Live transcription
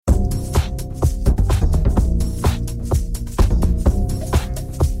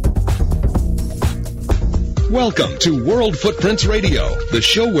Welcome to World Footprints Radio, the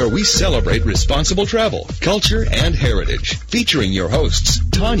show where we celebrate responsible travel, culture, and heritage. Featuring your hosts,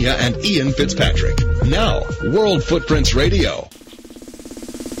 Tanya and Ian Fitzpatrick. Now, World Footprints Radio.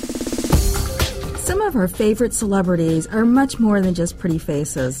 Some of our favorite celebrities are much more than just pretty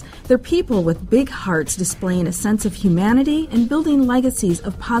faces. They're people with big hearts displaying a sense of humanity and building legacies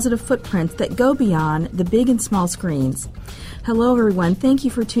of positive footprints that go beyond the big and small screens. Hello, everyone. Thank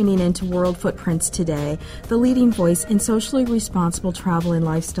you for tuning in to World Footprints today, the leading voice in socially responsible travel and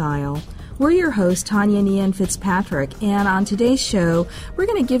lifestyle. We're your hosts, Tanya and Ian Fitzpatrick, and on today's show, we're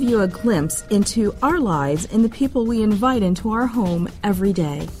going to give you a glimpse into our lives and the people we invite into our home every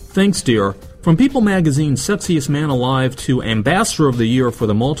day. Thanks, dear. From People Magazine's Sexiest Man Alive to Ambassador of the Year for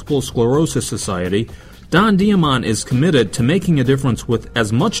the Multiple Sclerosis Society, Don Diamant is committed to making a difference with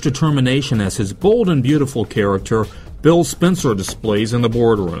as much determination as his bold and beautiful character, Bill Spencer, displays in the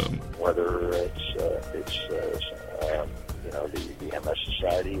boardroom. Whether it's the MS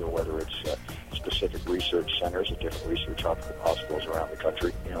Society, or whether it's specific research centers at different research hospitals around the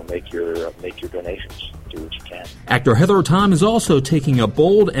country, make your donations. Do what you can. Actor Heather Tom is also taking a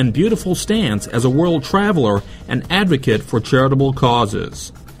bold and beautiful stance as a world traveler and advocate for charitable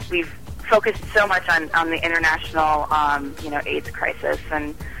causes. We've focused so much on the international, AIDS crisis,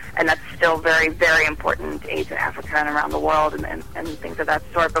 and that's still very, very important, AIDS in Africa and around the world and things of that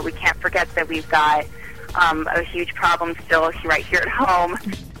sort. But we can't forget that we've got a huge problem still right here at home.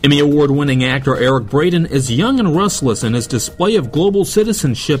 Emmy Award-winning actor Eric Braeden is young and restless in his display of global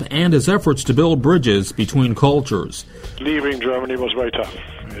citizenship and his efforts to build bridges between cultures. Leaving Germany was very tough.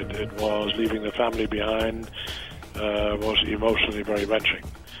 It was leaving the family behind, was emotionally very wrenching.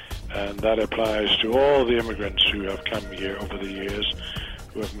 And that applies to all the immigrants who have come here over the years,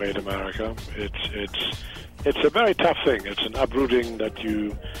 who have made America. It's a very tough thing. It's an uprooting that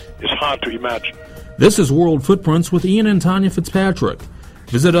is hard to imagine. This is World Footprints with Ian and Tanya Fitzpatrick.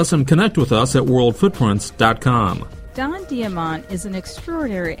 Visit us and connect with us at worldfootprints.com. Don Diamant is an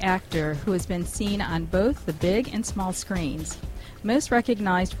extraordinary actor who has been seen on both the big and small screens. Most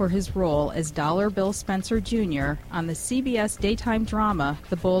recognized for his role as Dollar Bill Spencer Jr. on the CBS daytime drama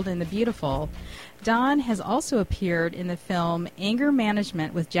The Bold and the Beautiful, Don has also appeared in the film Anger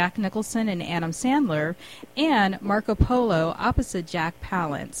Management with Jack Nicholson and Adam Sandler and Marco Polo opposite Jack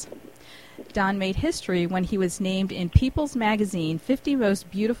Palance. Don made history when he was named in People's Magazine 50 Most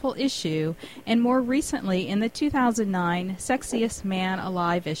Beautiful issue and more recently in the 2009 Sexiest Man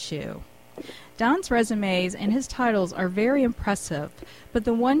Alive issue. Don's resumes and his titles are very impressive, but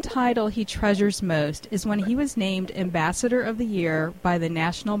the one title he treasures most is when he was named Ambassador of the Year by the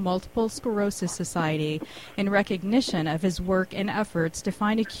National Multiple Sclerosis Society in recognition of his work and efforts to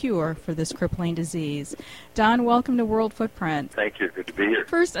find a cure for this crippling disease. Don, welcome to World Footprint. Thank you. Good to be here.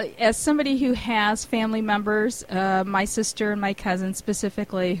 First, as somebody who has family members, my sister and my cousin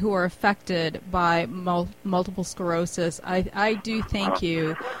specifically, who are affected by multiple sclerosis, I do thank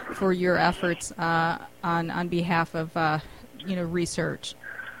you for your efforts on behalf of research.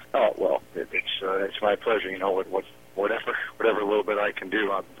 Oh well, it's my pleasure. Whatever little bit I can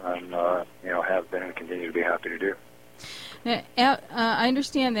do, have been and continue to be happy to do. Now, I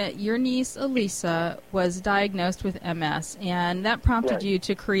understand that your niece Elisa was diagnosed with MS, and that prompted you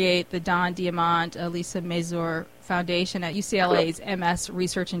to create the Don Diamant Elisa Mazur Foundation at UCLA's MS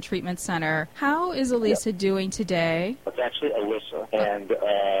Research and Treatment Center. How is Elisa doing today? It's actually Alyssa, and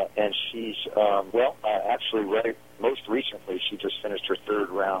she's actually most recently she just finished her third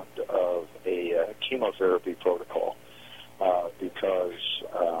round of a chemotherapy protocol because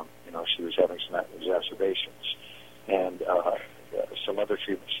she was having some exacerbations, and some other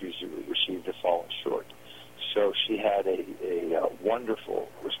treatments she's received have fallen short. So she had a wonderful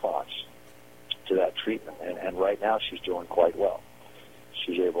response to that treatment, and right now she's doing quite well.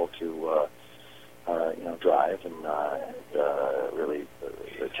 She's able to drive and really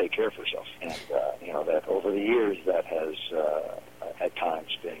take care of herself, and that over the years that has at times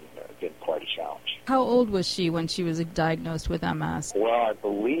been quite a challenge. How old was she when she was diagnosed with MS? Well, I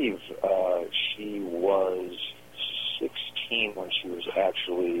believe she was 16 when she was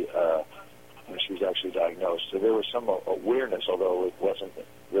actually diagnosed. So there was some awareness, although it wasn't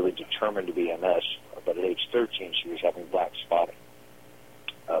really determined to be MS. But at age 13, she was having black spots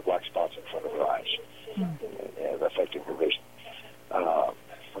in front of her eyes, affecting her vision.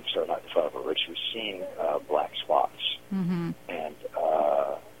 Sorry, not in front of her, but she was seeing black spots, and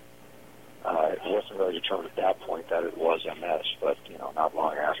it wasn't really determined at that point that it was MS. But not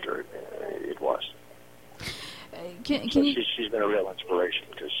long after, it was. She's been a real inspiration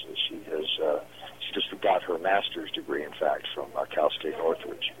because she just got her master's degree, in fact, from Cal State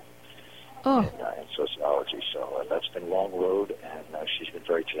Northridge. in sociology. So that's been a long road, and she's been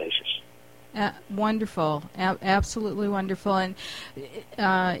very tenacious. Wonderful, absolutely wonderful, and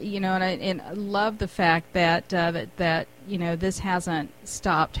and I love the fact that this hasn't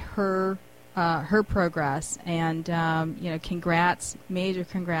stopped her progress, and major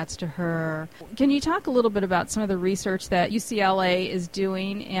congrats to her. Can you talk a little bit about some of the research that UCLA is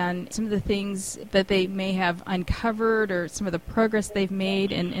doing and some of the things that they may have uncovered, or some of the progress they've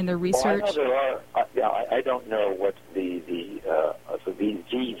made in their research? Well, I know there are. I don't know what the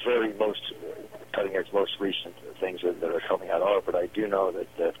very most cutting edge, most recent things that are coming out are, but I do know that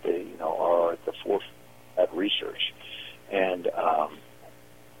they are at the forefront of research, and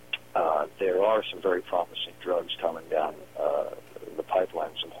there are some very promising drugs coming down the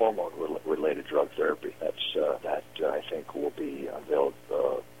pipeline, some hormone-related drug therapy that I think will be unveiled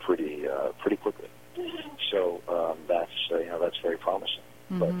pretty quickly. So that's very promising.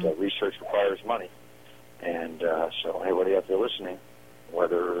 Mm-hmm. But research requires money, and so anybody out there listening,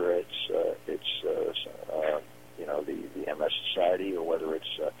 whether it's the MS Society, or whether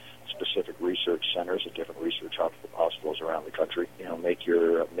it's specific research centers at different research hospitals around the country, make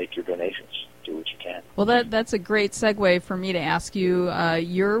your donations. Do what you can. Well, that's a great segue for me to ask you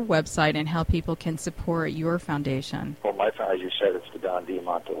your website and how people can support your foundation. Well, as you said, it's the Don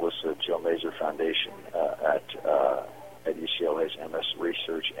Diamant Alyssa Joe Mazur Foundation at UCLA's MS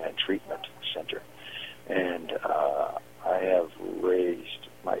Research and Treatment Center, and I have raised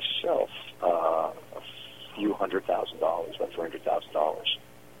myself a few $100,000, about $300,000.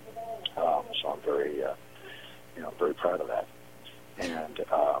 So I'm very, very proud of that. And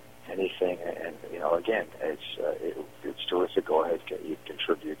anything, and again, it's terrific. Go ahead, you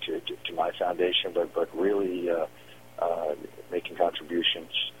contribute to my foundation, but really making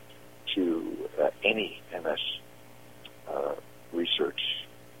contributions to any MS research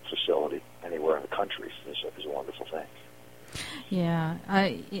facility anywhere in the country is a wonderful thing. Yeah,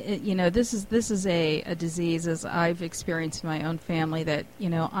 this is a disease, as I've experienced in my own family, that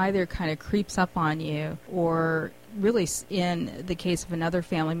either kind of creeps up on you, or really, in the case of another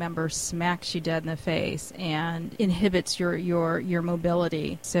family member, smacks you dead in the face and inhibits your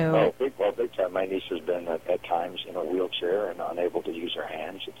mobility. So, big time. My niece has been at times in a wheelchair and unable to use her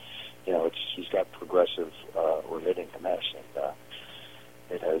hands. She's got progressive remitting MS, and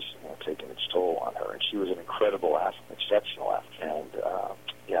it has taken its toll on her. And she was an incredible athlete, exceptional athlete. And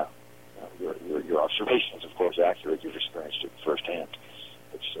your observation is, of course, accurate. You've experienced it firsthand.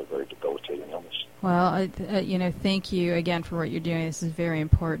 It's a very debilitating illness. Well, thank you again for what you're doing. This is very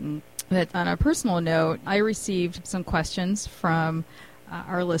important. But on a personal note, I received some questions from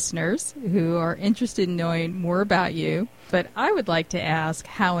our listeners who are interested in knowing more about you. But I would like to ask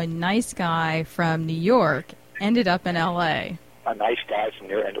how a nice guy from New York ended up in L.A. A nice guy from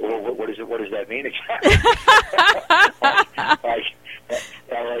there, and what does that mean exactly? like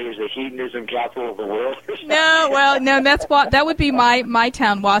LA is the hedonism capital of the world. No, that would be my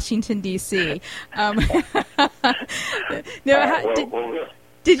town, Washington D.C.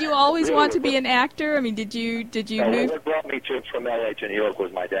 Did you always want to be an actor? I mean, did you move? What brought me from LA to New York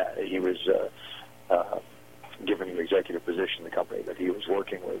was my dad. He was given an executive position in the company that he was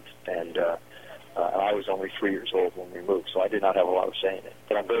working with, and I was only 3 years old when we moved, so I did not have a lot of say in it.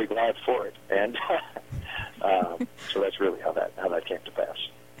 But I'm very glad for it, and so that's really how that came to pass.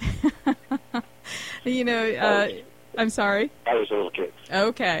 I'm sorry? I was a little kid.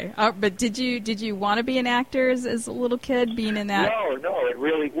 Okay. But did you want to be an actor as a little kid, being in that? No, it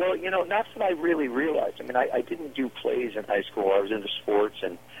really, not that I really realized. I mean, I didn't do plays in high school. I was into sports,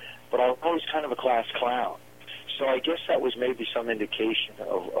 but I was always kind of a class clown. So I guess that was maybe some indication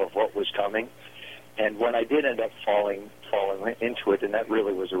of what was coming. And when I did end up falling into it, and that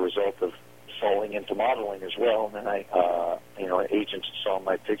really was a result of falling into modeling as well. And then agents saw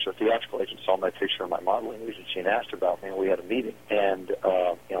my picture, theatrical agents saw my picture of my modeling agency and asked about me, and we had a meeting. And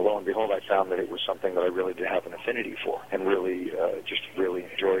lo and behold, I found that it was something that I really did have an affinity for, and really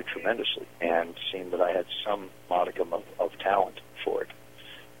enjoyed tremendously, and seemed that I had some modicum of talent for it.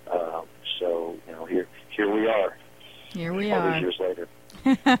 So here we are. Here we all are. These years later.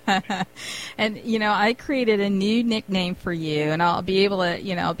 And I created a new nickname for you, and I'll be able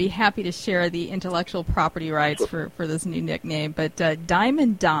to, I'll be happy to share the intellectual property rights for this new nickname. But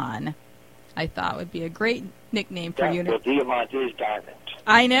Diamond Don, I thought would be a great nickname for you. Well, Diamant is diamond.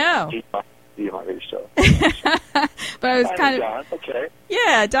 I know. Diamant is so. But I was Diamond kind of Don, okay.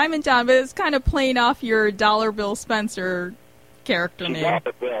 Yeah, Diamond Don, but it's kind of playing off your Dollar Bill Spencer character name.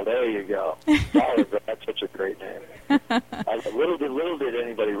 Dollar Bill, there you go. Dollar Bill, that's such a great name. Little did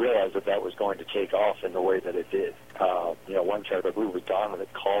anybody realize that was going to take off in the way that it did. One character, I believe it was Donna,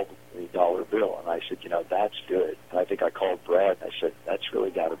 that called me Dollar Bill, and I said, that's good. And I think I called Brad, and I said, that's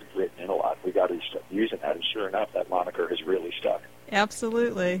really got to be written in a lot. We got to start using that, and sure enough, that moniker has really stuck.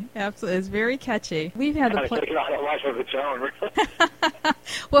 Absolutely. It's very catchy. We've had the taken on a life of its own, really.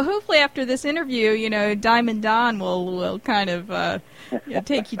 Well, hopefully after this interview, Diamond Don will kind of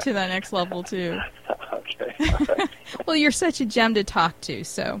take you to that next level too. Okay. All right. Well, you're such a gem to talk to.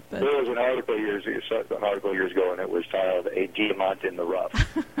 So there was an article years ago, and it was titled "A Diamant in the Rough."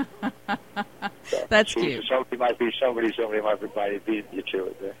 So, that's cute. Somebody might beat you to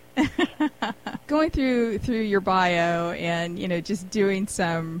it there. Going through your bio and just doing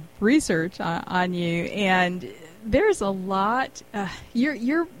some research on you, and there's a lot.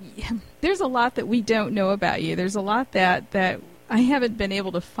 There's a lot that we don't know about you. There's a lot that I haven't been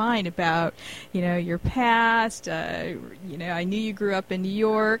able to find about your past. I knew you grew up in New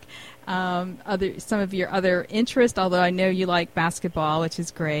York. Some of your other interests, although I know you like basketball, which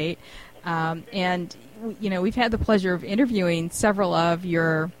is great. And we've had the pleasure of interviewing several of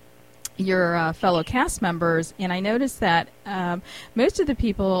your fellow cast members, and I noticed that most of the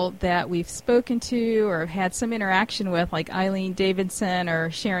people that we've spoken to or had some interaction with, like Eileen Davidson or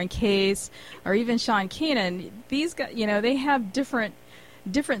Sharon Case or even Sean Kanan, these guys, they have different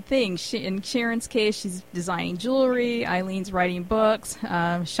things. In Sharon's case, she's designing jewelry. Eileen's writing books.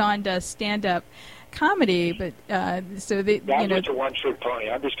 Sean does stand-up comedy, but so they. I'm just a one-trick pony.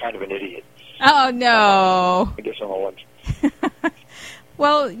 I'm just kind of an idiot. Oh no! I guess I'm a one.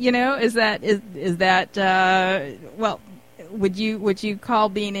 Well, is that well? Would you call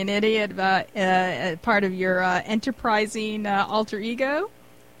being an idiot part of your enterprising alter ego?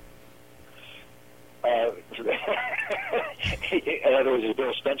 In other words, is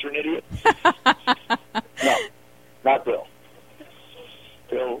Bill Spencer an idiot? No, not Bill.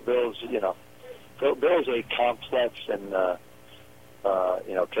 Bill's a complex and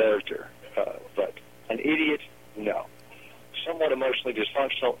character, but an idiot, no. Somewhat emotionally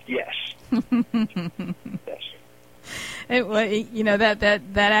dysfunctional, yes. Yes.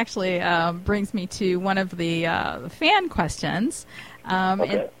 That actually brings me to one of the fan questions.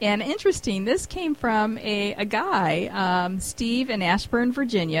 Okay. And interesting, this came from a guy, Steve in Ashburn,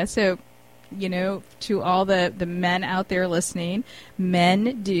 Virginia. So, to all the men out there listening,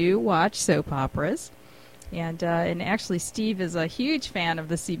 men do watch soap operas. And actually, Steve is a huge fan of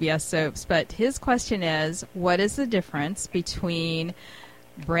the CBS soaps. But his question is, what is the difference between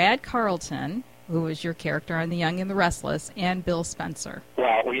Brad Carlton, who was your character on The Young and the Restless, and Bill Spencer?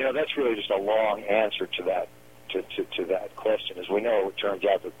 Well, that's really just a long answer to that to that question. As we know, it turns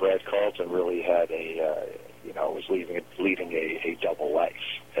out that Brad Carlton really had was leading a double life,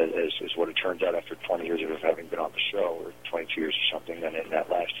 as what it turns out after 20 years of having been on the show, or 22 years or something. And in that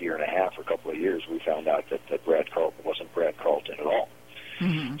last year and a half, or a couple of years, we found out that Brad Carlton wasn't Brad Carlton at all.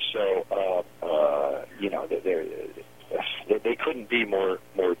 Mm-hmm. So, they couldn't be more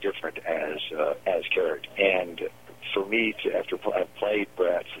different as characters. And for me, after I've played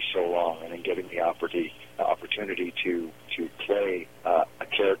Brad for so long, and then getting the opportunity to play a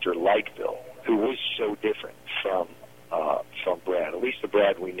character like Bill, who was so different from Brad, at least the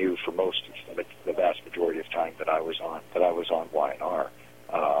Brad we knew for the vast majority of time that I was on Y&R,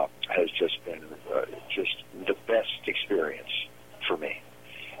 has just been just the best experience for me.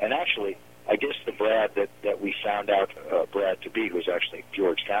 And actually, I guess the Brad that we found out Brad to be was actually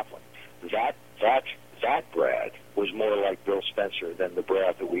George Kaplan. That Brad was more like Bill Spencer than the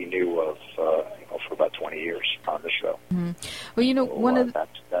Brad that we knew of for about 20 years on the show. Mm-hmm. Well,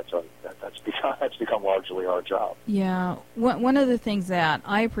 that's become largely our job. Yeah, one of the things that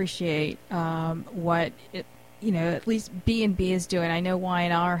I appreciate, at least B&B is doing. I know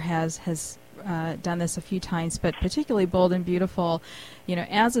Y&R has done this a few times, but particularly Bold and Beautiful,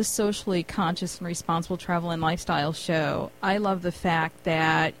 as a socially conscious and responsible travel and lifestyle show, I love the fact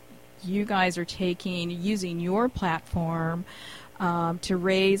that you guys are using your platform to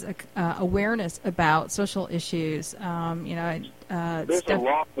raise awareness about social issues. There's a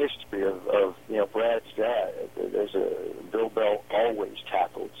long history of Brad's dad. Bill Bell always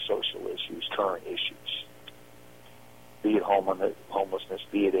tackled social issues, current issues, be it homelessness,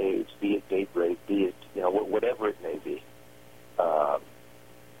 be it AIDS, be it date rape, be it whatever it may be,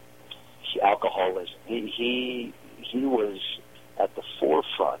 alcoholism. He was at the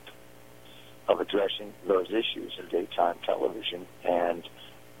forefront of addressing those issues in daytime television, and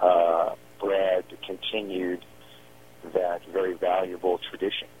Brad continued that very valuable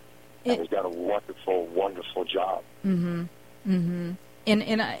tradition and has done a wonderful, wonderful job. Mm-hmm. Mm-hmm.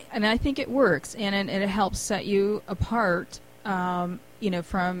 And I think it works, and it helps set you apart, from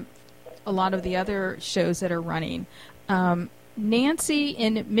a lot of the other shows that are running. Nancy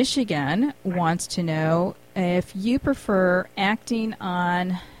in Michigan wants to know if you prefer acting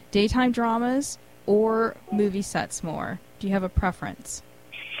on daytime dramas or movie sets more. Do you have a preference?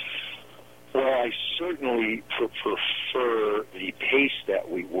 Well, I certainly prefer the pace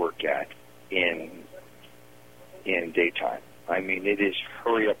that we work at in daytime. I mean, it is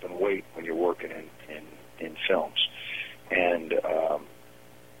hurry up and wait when you're working in films. And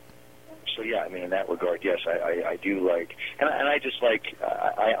so, yeah, I mean, in that regard, yes, I do like, and I just like,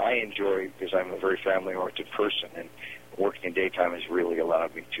 I enjoy, because I'm a very family-oriented person, and working in daytime has really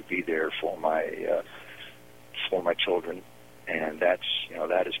allowed me to be there for my children, and that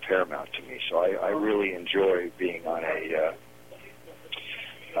is paramount to me. So I really enjoy being on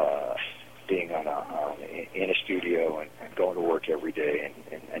in a studio and going to work every day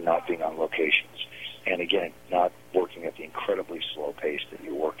and not being on locations, and again, not working at the incredibly slow pace that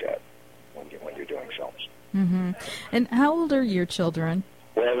you work at when you're doing films. Mm-hmm. And how old are your children?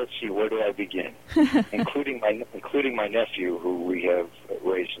 Well, let's see. Where do I begin? including my nephew, who we have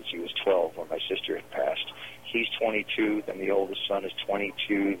raised since he was 12 when my sister had passed. He's 22. Then the oldest son is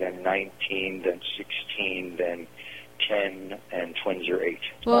 22. Then 19. Then 16. Then 10. And twins are 8.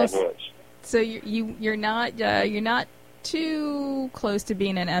 Well, 5 boys. So you're not too close to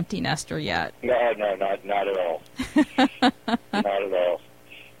being an empty nester yet. No, not at all. Not at all.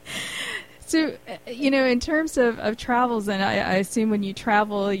 So, in terms of travels, and I assume when you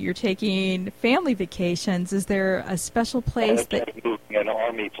travel, you're taking family vacations. Is there a special place that... moving an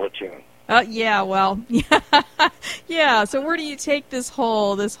army platoon. Yeah, well, yeah. So where do you take this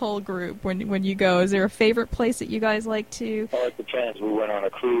whole group when you go? Is there a favorite place that you guys like to? Well, it depends. We went on a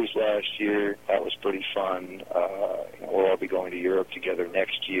cruise last year. That was pretty fun. We'll all be going to Europe together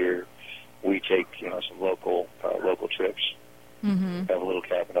next year. We take some local trips. Mm-hmm. Have a little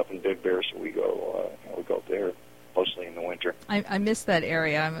cabin up in Big Bear, so we go up there mostly in the winter. I miss that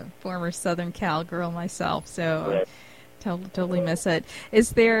area. I'm a former Southern Cal girl myself, so Right. Totally miss it.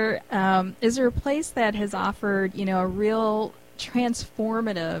 Is there a place that has offered a real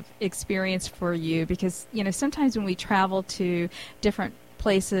transformative experience for you? Because sometimes when we travel to different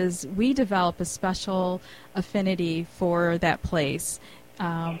places, we develop a special affinity for that place.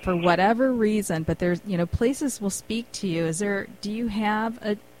 For whatever reason, but there's places will speak to you. Do you have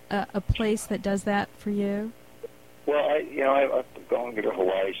a place that does that for you? Well, I've been going to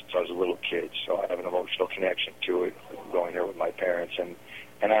Hawaii since I was a little kid, so I have an emotional connection to it. Going there with my parents, and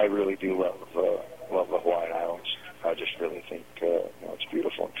I really do love the Hawaiian Islands. I just really think it's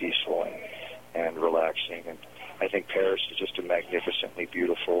beautiful and peaceful and relaxing. And I think Paris is just a magnificently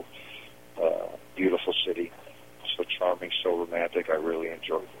beautiful city. So charming, so romantic. I really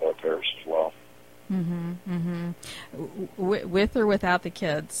enjoy Paris as well. Mm-hmm. Mm-hmm. With or without the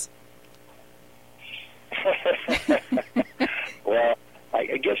kids? Well,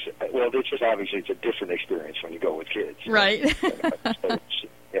 I guess. Well, it's just obviously it's a different experience when you go with kids. Right. So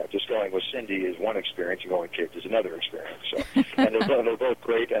just going with Cindy is one experience, and going with kids is another experience. So, and they're both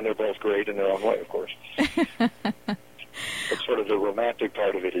great, and they're both great in their own way, of course. But sort of the romantic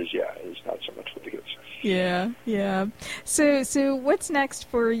part of it is not so much with the kids. Yeah. So what's next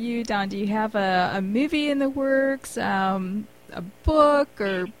for you, Don? Do you have a movie in the works, a book,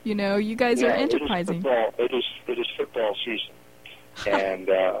 or you guys are enterprising? It is football season, and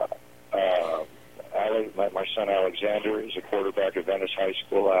my son Alexander is a quarterback at Venice High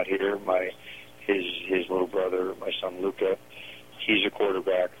School out here. His little brother, my son Luca, he's a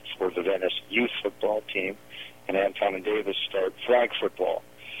quarterback for the Venice youth football team. And Anton and Davis start flag football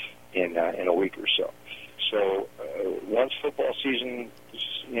in a week or so. So once football season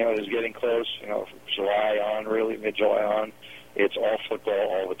is getting close, from July on, really mid-July on, it's all football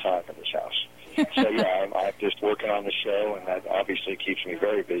all the time in this house. So I'm just working on the show, and that obviously keeps me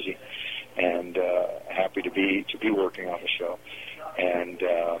very busy, and happy to be working on the show. And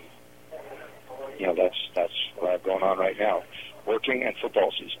that's what I have going on right now, working and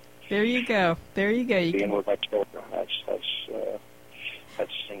football season. There you go. Being with my children. That's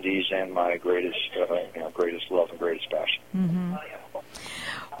Cindy's and my greatest love and greatest passion. Mm-hmm.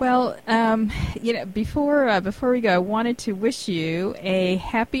 Well, before we go, I wanted to wish you a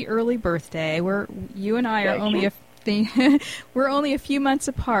happy early birthday. You and I are we're only a few months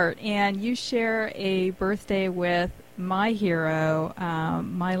apart, and you share a birthday with my hero,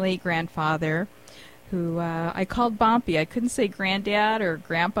 my late grandfather, who I called Bompy. I couldn't say granddad or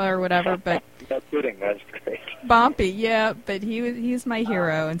grandpa or whatever, but... No kidding, that's great. Bumpy, yeah, but he's my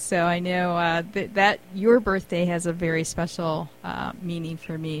hero, and so I know that your birthday has a very special meaning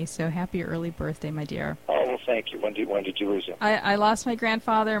for me. So happy early birthday, my dear. Oh, well, thank you. When did you lose him? I lost my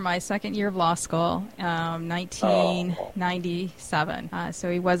grandfather my second year of law school, 1997.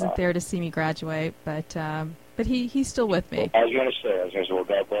 So he wasn't there to see me graduate, but he's still with me. I was going to say, well,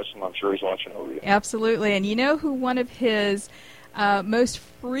 God bless him. I'm sure he's watching over you. Absolutely, and you know who one of his most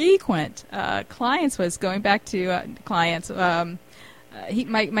frequent clients was, going back to clients.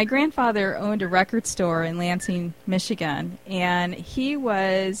 My grandfather owned a record store in Lansing, Michigan, and he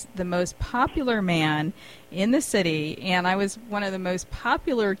was the most popular man in the city, and I was one of the most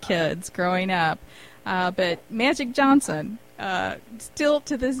popular kids growing up. But Magic Johnson, still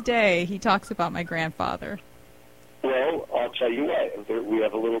to this day, he talks about my grandfather. Well, I'll tell you what, we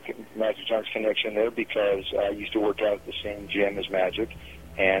have a little Magic Johnson connection there because I used to work out at the same gym as Magic,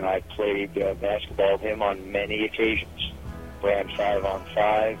 and I played basketball with him on many occasions. Ran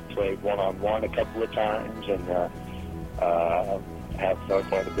 5-on-5, played 1-on-1 a couple of times, and have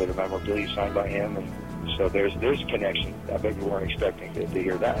quite a bit of memorabilia signed by him. And so there's a connection. I bet you weren't expecting to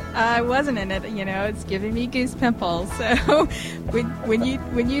hear that. I wasn't in it. You know, it's giving me goose pimples. So when you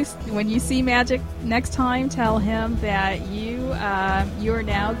see Magic next time, tell him that you are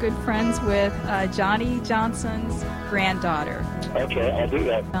now good friends with Johnny Johnson's granddaughter. Okay, I'll do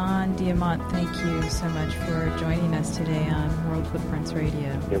that. Don Diamant, thank you so much for joining us today on World Footprints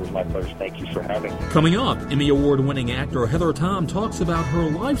Radio. It was my pleasure. Thank you for having me. Coming up, Emmy Award-winning actor Heather Tom talks about her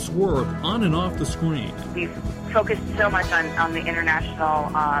life's work on and off the screen. We've focused so much on the international,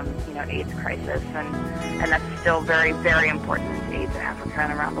 AIDS crisis, and that's still very, very important to AIDS in Africa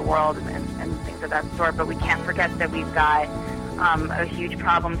and around the world and things of that sort. But we can't forget that we've got a huge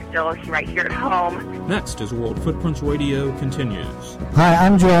problem still right here at home. Next, as World Footprints Radio continues. Hi,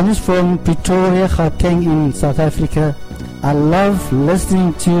 I'm Johannes from Pretoria, Gauteng in South Africa. I love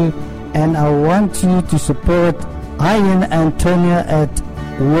listening to you, and I want you to support Ian and Tonya at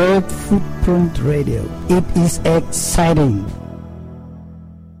World Footprint Radio. It is exciting.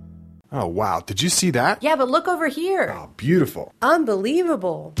 Oh, wow. Did you see that? Yeah, but look over here. Oh, beautiful.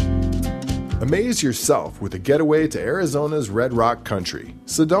 Unbelievable. Amaze yourself with a getaway to Arizona's Red Rock Country,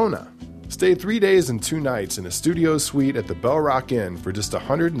 Sedona. Stay 3 days and 2 nights in a studio suite at the Bell Rock Inn for just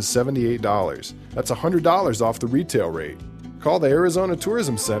 $178. That's $100 off the retail rate. Call the Arizona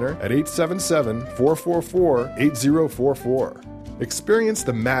Tourism Center at 877-444-8044. Experience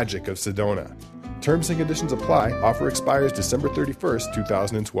the magic of Sedona. Terms and conditions apply. Offer expires December 31st,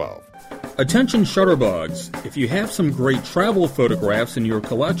 2012. Attention Shutterbugs. If you have some great travel photographs in your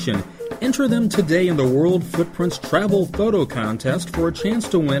collection, enter them today in the World Footprints Travel Photo Contest for a chance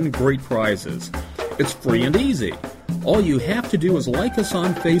to win great prizes. It's free and easy. All you have to do is like us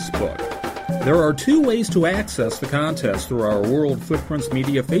on Facebook. There are 2 ways to access the contest: through our World Footprints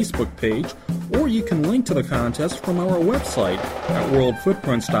Media Facebook page, or you can link to the contest from our website at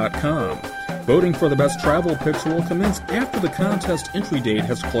worldfootprints.com. Voting for the best travel picture will commence after the contest entry date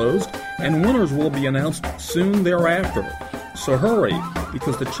has closed, and winners will be announced soon thereafter. So hurry,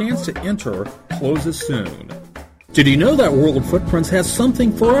 because the chance to enter closes soon. Did you know that World Footprints has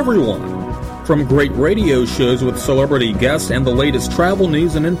something for everyone? From great radio shows with celebrity guests and the latest travel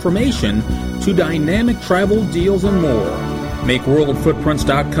news and information, to dynamic travel deals and more. Make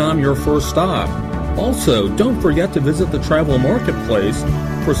WorldFootprints.com your first stop. Also, don't forget to visit the travel marketplace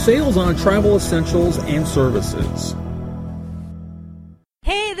for sales on travel essentials and services.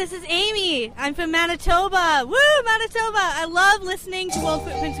 Hey, this is Amy. I'm from Manitoba. Woo, Manitoba! I love listening to World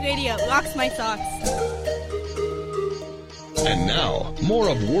Footprints Radio. It rocks my socks. And now, more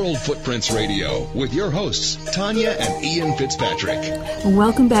of World Footprints Radio with your hosts, Tanya and Ian Fitzpatrick.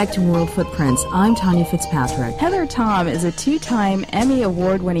 Welcome back to World Footprints. I'm Tanya Fitzpatrick. Heather Tom is a 2-time Emmy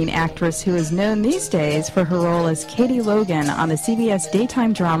Award-winning actress who is known these days for her role as Katie Logan on the CBS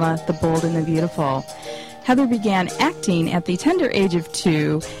daytime drama The Bold and the Beautiful. Heather began acting at the tender age of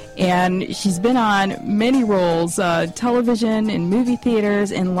 2, and she's been on many roles, television and movie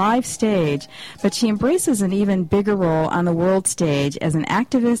theaters and live stage, but she embraces an even bigger role on the world stage as an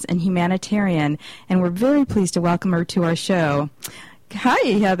activist and humanitarian, and we're very pleased to welcome her to our show. Hi,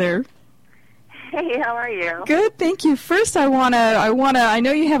 Heather. Hey, how are you? Good, thank you. First, I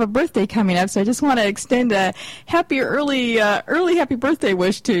know you have a birthday coming up, so I just want to extend a early happy birthday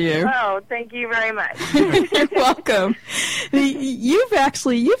wish to you. Oh, thank you very much. You're welcome.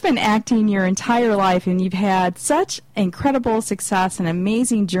 You've been acting your entire life, and you've had such incredible success and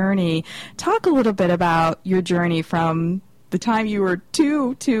amazing journey. Talk a little bit about your journey from the time you were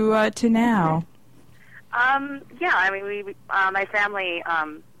 2 to now. Yeah, I mean, we my family,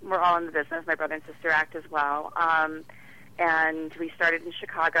 we're all in the business. My brother and sister act as well. And we started in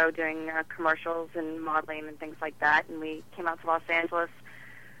Chicago doing commercials and modeling and things like that. And we came out to Los Angeles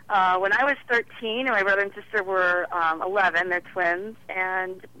when I was 13, and my brother and sister were 11. They're twins.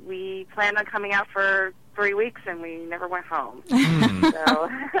 And we planned on coming out for 3 weeks, and we never went home. So,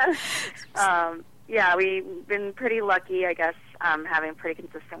 yeah, we've been pretty lucky, I guess, having pretty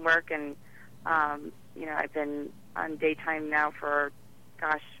consistent work. And, you know, I've been on daytime now for,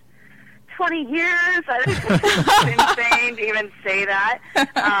 20 years. It's insane to even say that.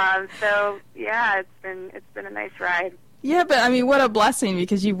 So yeah, it's been a nice ride. Yeah, but I mean, what a blessing,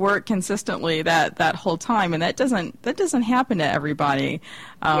 because you work consistently that whole time, and that doesn't happen to everybody.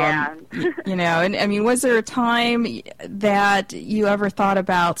 Yeah. You know, and I mean, was there a time that you ever thought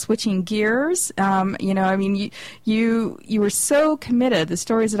about switching gears? You know, I mean, you were so committed. The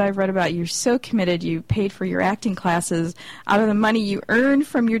stories that I've read about, you're so committed. You paid for your acting classes out of the money you earned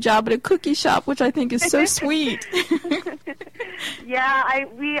from your job at a cookie shop, which I think is so sweet. Yeah,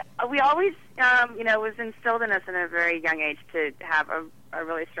 we always, you know, it was instilled in us in a very young age to have a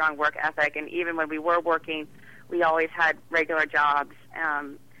really strong work ethic, and even when we were working, we always had regular jobs,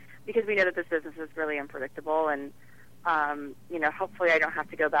 because we know that this business is really unpredictable, and you know, hopefully I don't have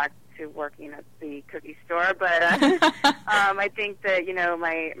to go back to working at the cookie store, but I think that, you know,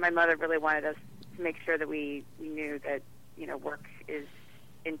 my mother really wanted us to make sure that we knew that, you know, work is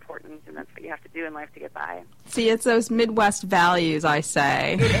important, and that's what you have to do in life to get by. See, it's those Midwest values, I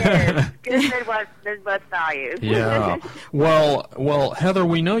say. It is. Good Midwest values. Yeah. Well, Heather,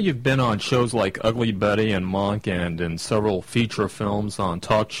 we know you've been on shows like Ugly Betty and Monk, and in several feature films on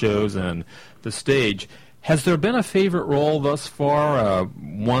talk shows and the stage. Has there been a favorite role thus far,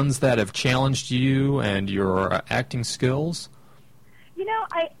 ones that have challenged you and your acting skills? You know,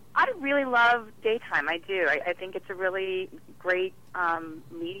 I really love daytime. I do. I think it's a really great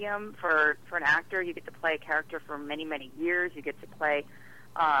medium for an actor. You get to play a character for many, many years. You get to play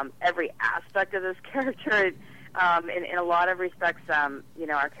every aspect of this character. In a lot of respects, you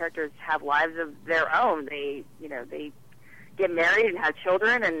know, our characters have lives of their own. They get married and have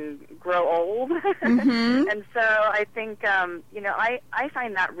children and grow old. Mm-hmm. And so I think, you know, I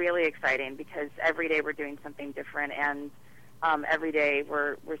find that really exciting, because every day we're doing something different, and every day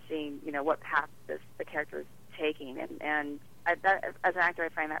we're seeing, you know, what path the character is taking, and as an actor, I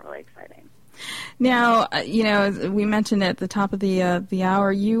find that really exciting. Now, you know, as we mentioned at the top of the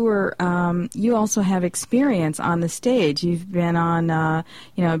hour, you also have experience on the stage. You've been on,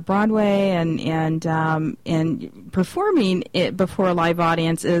 you know, Broadway, and performing it before a live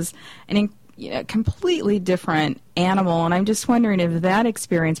audience is a completely different animal, and I'm just wondering if that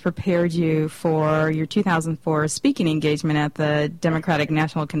experience prepared you for your 2004 speaking engagement at the Democratic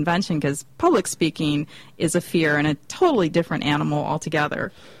National Convention, because public speaking is a fear and a totally different animal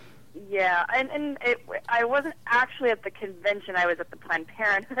altogether. Yeah, and I wasn't actually at the convention. I was at the Planned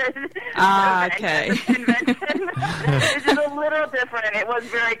Parenthood okay. convention, which is a little different. It was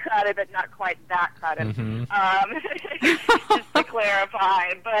very crowded, but not quite that crowded, just to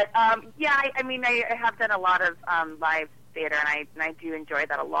clarify. But, yeah, I mean, I have done a lot of live theater, and I do enjoy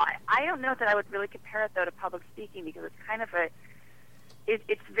that a lot. I don't know that I would really compare it, though, to public speaking, because it's kind of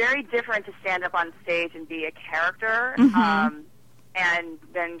it's very different to stand up on stage and be a character, and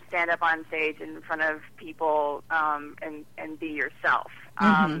then stand up on stage in front of people and be yourself.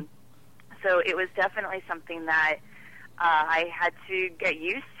 So it was definitely something that I had to get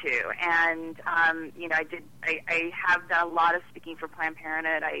used to. And, you know, I have done a lot of speaking for Planned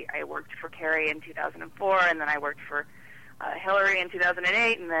Parenthood. I worked for Kerry in 2004, and then I worked for Hillary in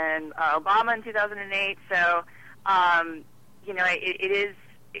 2008, and then Obama in 2008. So, you know, it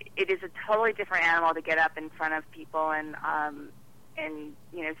is a totally different animal to get up in front of people and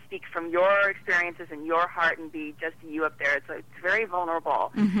you know, speak from your experiences and your heart and be just you up there. It's very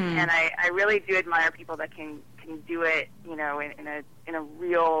vulnerable, and I really do admire people that can do it, you know, in a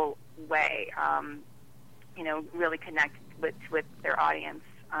real way. You know, really connect with their audience,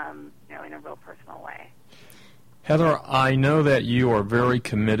 you know, in a real personal way. Heather, I know that you are very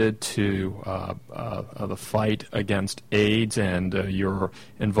committed to the fight against AIDS, and you're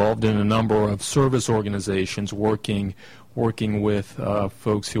involved in a number of service organizations working with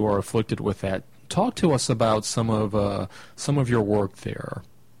folks who are afflicted with that. Talk to us about some of your work there.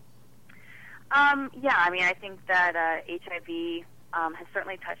 Yeah, I mean, I think that HIV has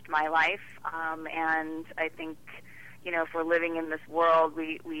certainly touched my life, and I think, you know, if we're living in this world,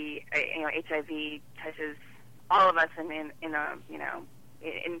 we you know, HIV touches all of us in a, you know,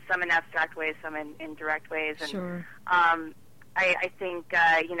 in some in abstract ways, some in direct ways, and sure. I think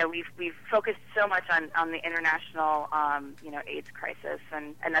we've focused so much on the international AIDS crisis,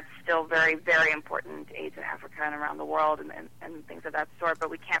 and that's still very, very important, AIDS in Africa and around the world, and things of that sort. But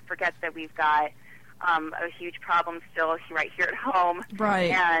we can't forget that we've got a huge problem still right here at home,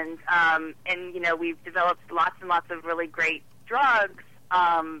 right? And we've developed lots and lots of really great drugs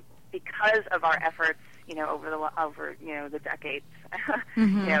because of our efforts, over the decades,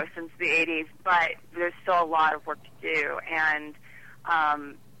 since the 80s. But there's still a lot of work to do, and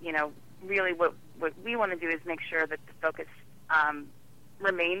really what we want to do is make sure that the focus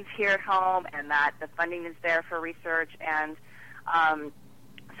remains here at home, and that the funding is there for research, and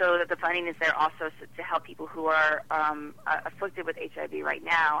so that the funding is there also to help people who are afflicted with HIV right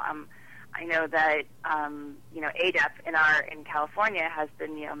now. I know that ADEP in California has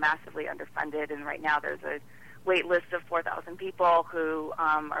been massively underfunded, and right now there's a wait list of 4,000 people who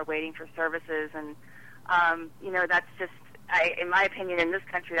are waiting for services, and that's just, in my opinion, in this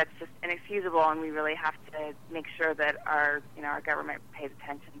country, that's just inexcusable, and we really have to make sure that our government pays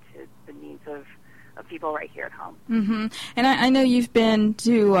attention to the needs of people right here at home. Mm-hmm. And I know you've been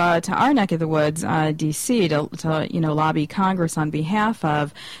to our neck of the woods, D.C., to lobby Congress on behalf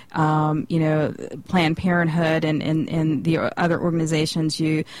of Planned Parenthood and the other organizations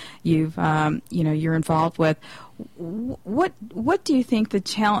you're involved with. What do you think the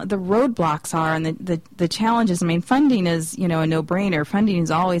roadblocks are and the challenges? I mean, funding is a no-brainer. Funding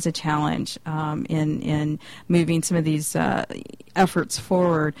is always a challenge in moving some of these efforts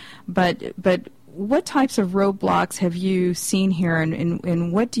forward. But what types of roadblocks have you seen here,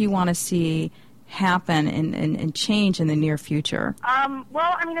 and what do you want to see happen and change in the near future?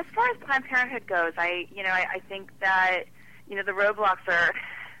 Well, I mean, as far as Planned Parenthood goes, I think that the roadblocks are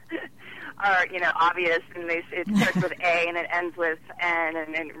obvious, and it starts with A and it ends with N,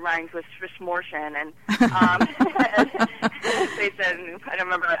 and it rhymes with Schmortion, and they said, I don't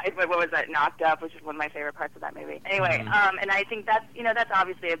remember what was that, Knocked Up, which is one of my favorite parts of that movie. Anyway, and I think that's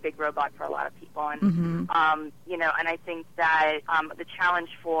obviously a big roadblock for a lot of people, and and I think that the challenge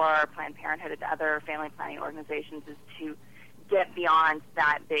for Planned Parenthood and other family planning organizations is to get beyond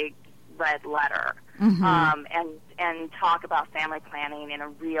that big red letter. And talk about family planning in a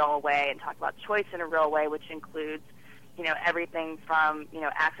real way, and talk about choice in a real way, which includes, everything from,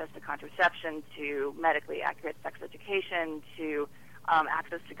 access to contraception to medically accurate sex education to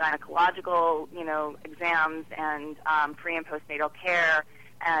access to gynecological, exams and pre- and postnatal care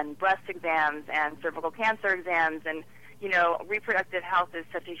and breast exams and cervical cancer exams. And, reproductive health is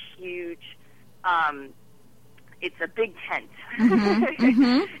such a huge it's a big tent, and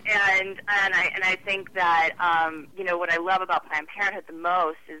I think that what I love about Planned Parenthood the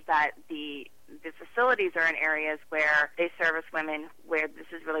most is that the facilities are in areas where they service women, where this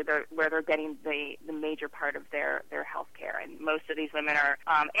is really where they're getting the major part of their health care, and most of these women are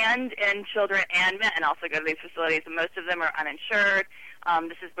and children and men also go to these facilities, and most of them are uninsured.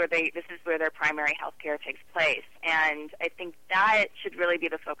 This is where their primary health care takes place, and I think that should really be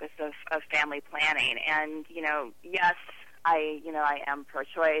the focus of family planning. And yes, I am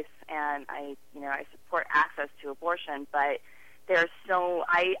pro-choice, and I support access to abortion, but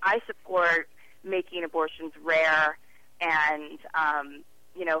I support making abortions rare, and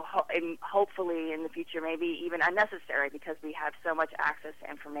hopefully in the future maybe even unnecessary, because we have so much access to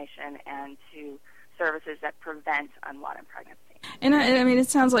information and to services that prevent unwanted pregnancy. And I mean, it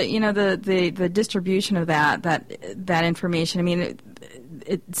sounds like the distribution of that information. I mean,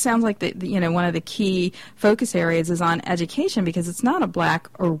 it sounds like one of the key focus areas is on education, because it's not a black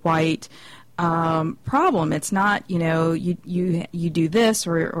or white problem. It's not you do this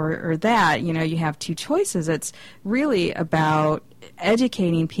or that. You have two choices. It's really about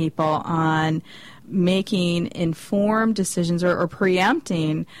educating people on making informed decisions or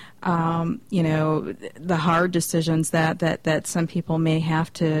preempting the hard decisions that some people may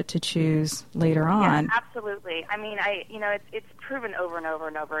have to choose later on. Yeah, absolutely. I mean, it's proven over and over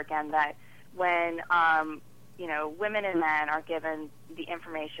and over again that when women and men are given the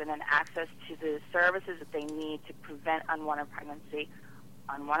information and access to the services that they need to prevent unwanted pregnancy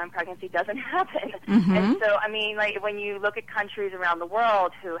doesn't happen. And so, I mean, like, when you look at countries around the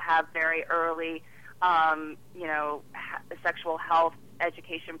world who have very early sexual health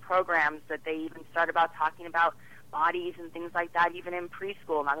education programs, that they even start about talking about bodies and things like that, even in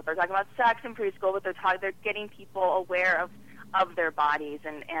preschool. Not that they're talking about sex in preschool, but they're getting people aware of their bodies,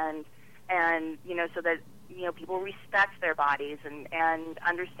 and so that people respect their bodies and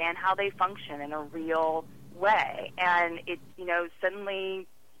understand how they function in a real way. And it suddenly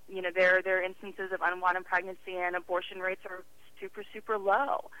there are instances of unwanted pregnancy, and abortion rates are super, super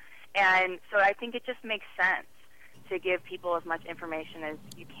low. And so I think it just makes sense to give people as much information as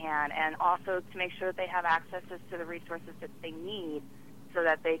you can, and also to make sure that they have access to the resources that they need so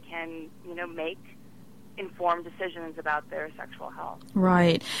that they can, make informed decisions about their sexual health.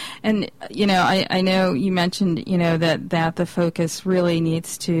 Right. And, I know you mentioned, that the focus really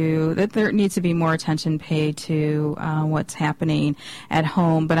that there needs to be more attention paid to what's happening at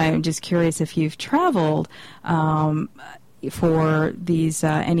home. But I'm just curious if you've traveled for these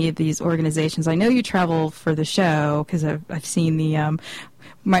any of these organizations. I know you travel for the show because I've seen the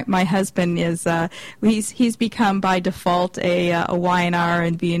my husband is he's become by default a Y&R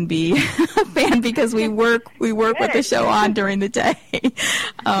and B&B fan because we work with the show on during the day.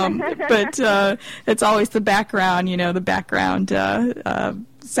 But it's always the background, the background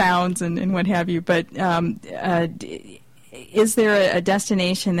sounds and what have you. But is there a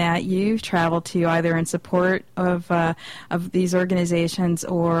destination that you've traveled to either in support of these organizations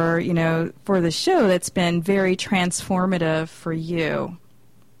or, for the show that's been very transformative for you?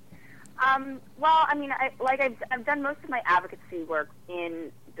 Well, I mean, I've done most of my advocacy work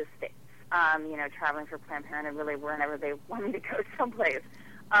in the States, traveling for Planned Parenthood really whenever they want me to go someplace.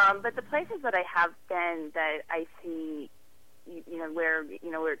 But the places that I have been that I see, where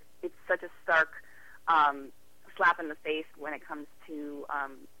it's such a stark slap in the face when it comes to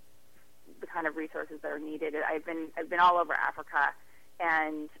the kind of resources that are needed. I've been all over Africa,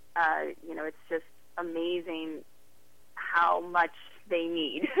 and it's just amazing how much they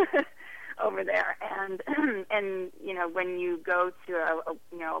need over there. And when you go to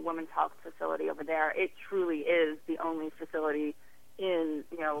a women's health facility over there, it truly is the only facility in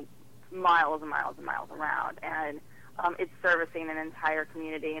miles and miles and miles around, and it's servicing an entire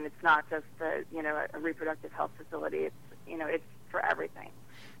community, and it's not just a reproductive health facility. It's for everything,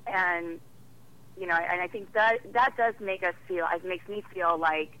 and and I think that does make us feel. It makes me feel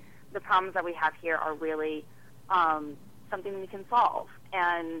like the problems that we have here are really something we can solve,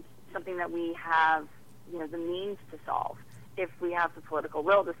 and something that we have the means to solve if we have the political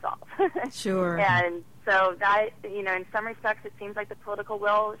will to solve. Sure. And so that in some respects, it seems like the political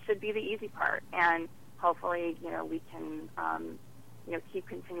will should be the easy part, and hopefully, we can, keep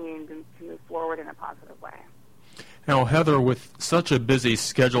continuing to move forward in a positive way. Now, Heather, with such a busy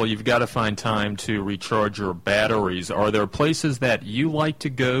schedule, you've got to find time to recharge your batteries. Are there places that you like to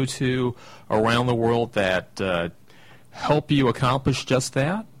go to around the world that help you accomplish just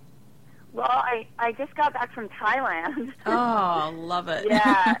that? Well, I just got back from Thailand. Oh, love it.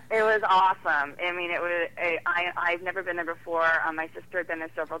 Yeah, it was awesome. I mean, I've never been there before. My sister had been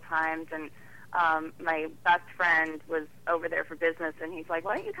there several times, and my best friend was over there for business, and he's like,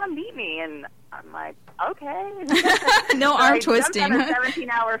 "Why don't you come meet me?" And I'm like, "Okay." No arm twisting. I jumped on a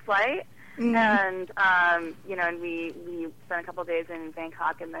 17-hour flight, and and we spent a couple of days in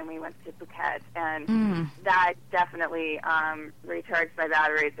Bangkok, and then we went to Phuket, and that definitely recharged my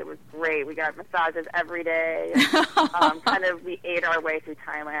batteries. It was great. We got massages every day. And, we ate our way through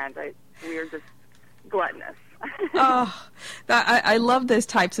Thailand. We were just gluttonous. I love those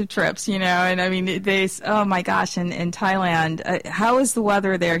types of trips, and I mean, oh my gosh, in Thailand, how is the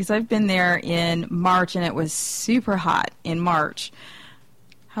weather there? Because I've been there in March, and it was super hot in March.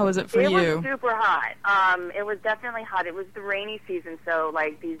 How was it for you? It was super hot. It was definitely hot. It was the rainy season, so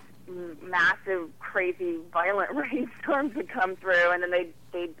these massive, crazy, violent rainstorms would come through, and then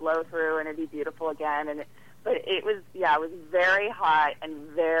they'd blow through, and it'd be beautiful again. But it was very hot and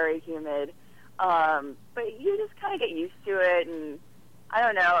very humid. But you just kind of get used to it, and I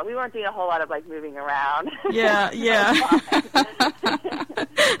don't know. We weren't doing a whole lot of moving around. Yeah.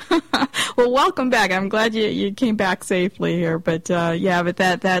 Well, welcome back. I'm glad you came back safely here. But but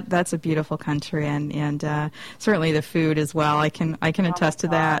that's a beautiful country, and certainly the food as well. I can attest to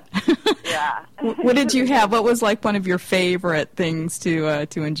that. Yeah. What did you have? What was one of your favorite things to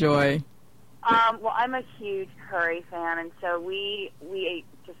enjoy? Well, I'm a huge curry fan, and so we ate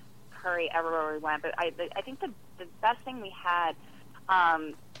just curry everywhere we went. But I think the best thing we had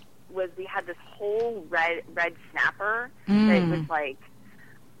was we had this whole red snapper that was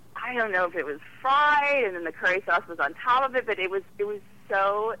I don't know if it was fried, and then the curry sauce was on top of it, but it was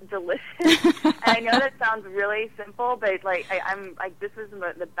so delicious. And I know that sounds really simple, but I'm this is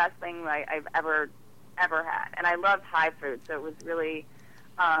the best thing I've ever had. And I love Thai food, so it was really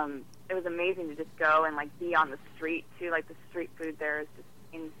it was amazing to just go and be on the street too. The street food there is just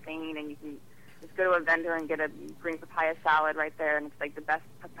insane, and you can just go to a vendor and get a green papaya salad right there, and it's the best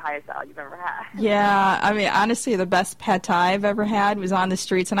papaya salad you've ever had. Yeah, I mean, honestly, the best pad thai I've ever had was on the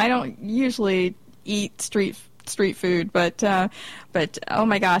streets, and I don't usually eat street street food, but oh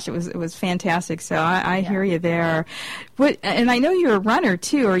my gosh, it was fantastic. So I hear you there. And I know you're a runner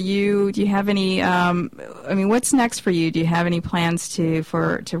too. Do you have any? What's next for you? Do you have any plans to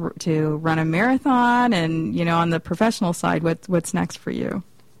run a marathon? And on the professional side, what's next for you?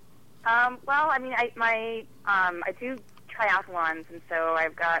 I do triathlons, and so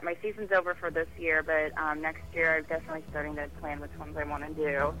I've got my season's over for this year, but next year I'm definitely starting to plan which ones I want to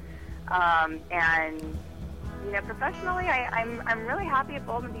do. Professionally, I'm really happy at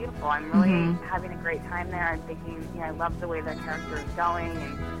Bold and Beautiful. I'm really having a great time there. I'm thinking, I love the way the character is going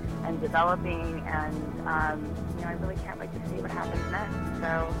and developing, and I really can't wait to see what happens next.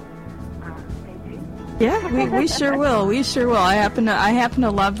 So stay tuned. Yeah, we sure will. We sure will. I happen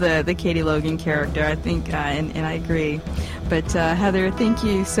to love the Katie Logan character. I think, and I agree. But Heather, thank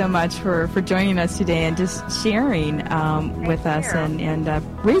you so much for joining us today and just sharing with us and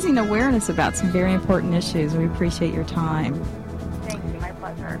raising awareness about some very important issues. We appreciate your time. Thank you. My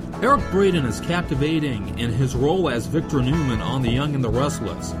pleasure. Eric Braeden is captivating in his role as Victor Newman on The Young and the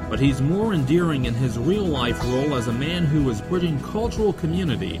Restless, but he's more endearing in his real-life role as a man who is bridging cultural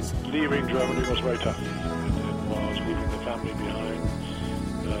communities. Leaving Germany was very tough. It was leaving the family behind,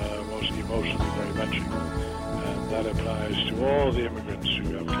 was emotionally very wrenching. And that applies to all the immigrants who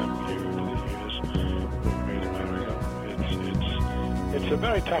have come here over the years who've made America. It's a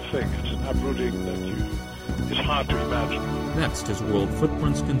very tough thing. It's an uprooting that is hard to imagine. Next, as World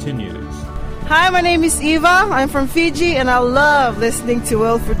Footprints continues. Hi, my name is Eva. I'm from Fiji, and I love listening to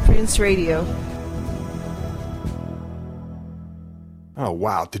World Footprints Radio. Oh,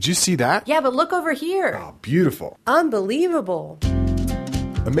 wow. Did you see that? Yeah, but look over here. Oh, beautiful. Unbelievable.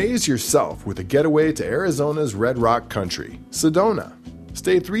 Amaze yourself with a getaway to Arizona's Red Rock Country, Sedona.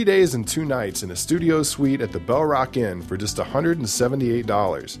 Stay 3 days and 2 nights in a studio suite at the Bell Rock Inn for just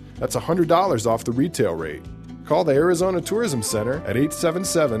 $178. That's $100 off the retail rate. Call the Arizona Tourism Center at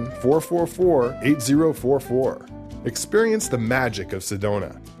 877-444-8044. Experience the magic of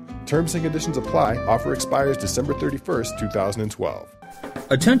Sedona. Terms and conditions apply. Offer expires December 31st, 2012.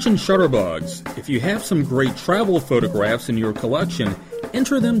 Attention Shutterbugs! If you have some great travel photographs in your collection,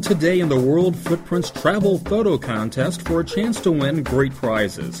 enter them today in the World Footprints Travel Photo Contest for a chance to win great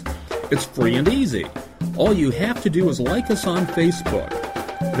prizes. It's free and easy. All you have to do is like us on Facebook.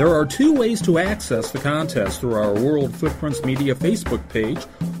 There are 2 ways to access the contest through our World Footprints Media Facebook page,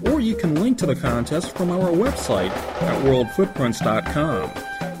 or you can link to the contest from our website at worldfootprints.com.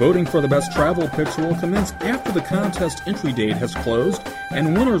 Voting for the best travel picture will commence after the contest entry date has closed,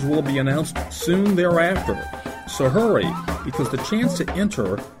 and winners will be announced soon thereafter. So hurry, because the chance to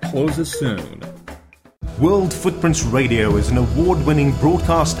enter closes soon. World Footprints Radio is an award-winning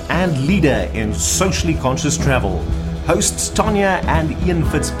broadcast and leader in socially conscious travel. Hosts Tanya and Ian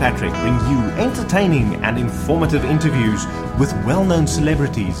Fitzpatrick bring you entertaining and informative interviews with well-known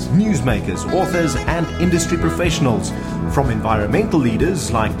celebrities, newsmakers, authors, and industry professionals, from environmental leaders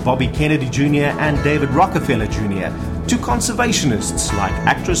like Bobby Kennedy Jr. and David Rockefeller Jr., to conservationists like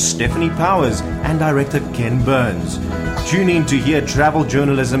actress Stephanie Powers and director Ken Burns. Tune in to hear travel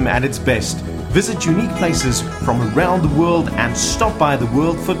journalism at its best. Visit unique places from around the world and stop by the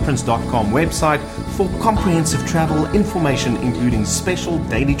worldfootprints.com website for comprehensive travel information, including special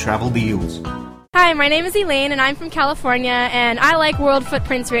daily travel deals. Hi, my name is Elaine, and I'm from California, and I like World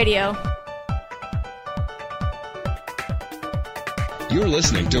Footprints Radio. You're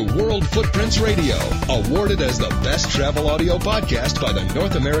listening to World Footprints Radio, awarded as the best travel audio podcast by the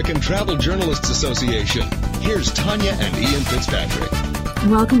North American Travel Journalists Association. Here's Tanya and Ian Fitzpatrick.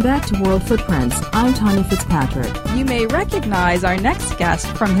 Welcome back to World Footprints. I'm Tanya Fitzpatrick. You may recognize our next guest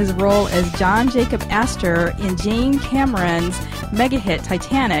from his role as John Jacob Astor in Jane Cameron's mega hit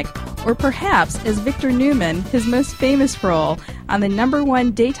Titanic, or perhaps as Victor Newman, his most famous role on the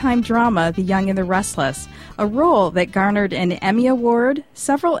 #1 daytime drama The Young and the Restless, a role that garnered an Emmy Award,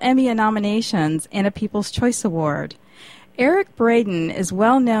 several Emmy nominations, and a People's Choice Award. Eric Braeden is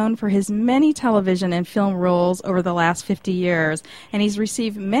well known for his many television and film roles over the last 50 years, and he's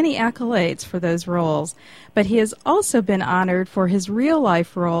received many accolades for those roles. But he has also been honored for his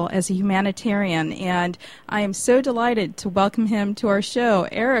real-life role as a humanitarian, and I am so delighted to welcome him to our show.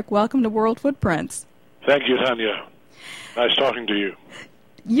 Eric, welcome to World Footprints. Thank you, Tanya. Nice talking to you.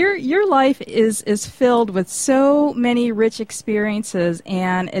 Your life is filled with so many rich experiences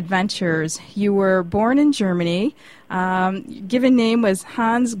and adventures. You were born in Germany. Given name was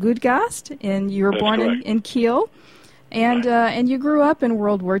Hans Gutgast, and you were That's born correct. in Kiel. And you grew up in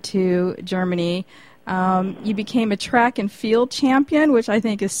World War II Germany. You became a track and field champion, which I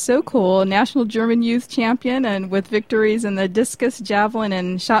think is so cool, national German youth champion, and with victories in the discus, javelin,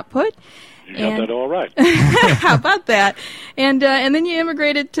 and shot put. You got that all right. How about that? And then you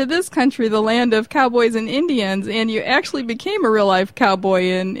immigrated to this country, the land of cowboys and Indians, and you actually became a real-life cowboy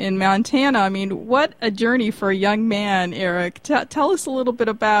in Montana. I mean, what a journey for a young man, Eric. Tell us a little bit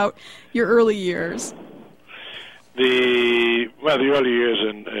about your early years. The early years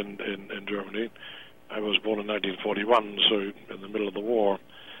in Germany, I was born in 1941, so in the middle of the war,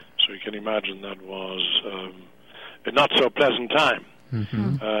 so you can imagine that was a not-so-pleasant time.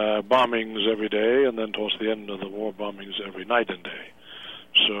 Mm-hmm. Bombings every day, and then towards the end of the war, bombings every night and day.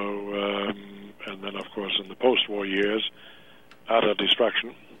 So, and then, of course, in the post-war years, utter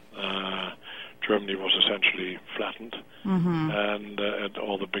destruction. Germany was essentially flattened, and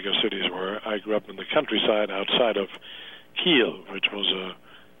all the bigger cities were. I grew up in the countryside outside of Kiel, which was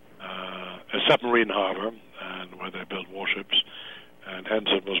a submarine harbor, and where they built warships, and hence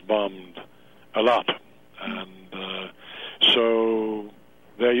it was bombed a lot. And so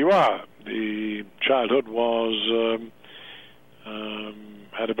there you are. The childhood was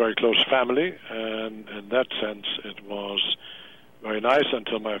had a very close family, and in that sense it was very nice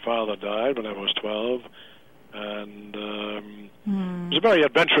until my father died when I was 12. And it was a very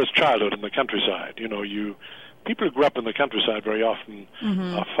adventurous childhood in the countryside. You know, people who grew up in the countryside very often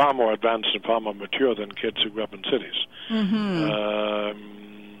are far more advanced and far more mature than kids who grew up in cities.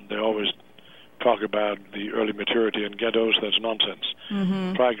 They always talk about the early maturity in ghettos. That's nonsense.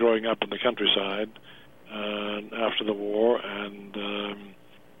 Try growing up in the countryside after the war, and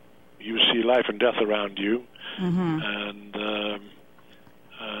you see life and death around you, and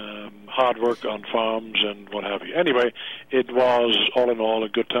hard work on farms and what have you. Anyway, it was all in all a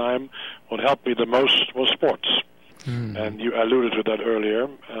good time. What helped me the most was sports, and you alluded to that earlier,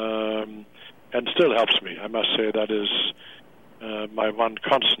 and still helps me. I must say that is my one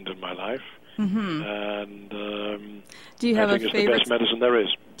constant in my life. And do you have I think it's the best medicine there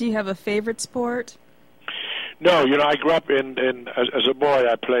is. Do you have a favorite sport? No, you know, I grew up as a boy,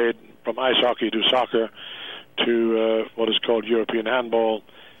 I played from ice hockey to soccer to what is called European handball,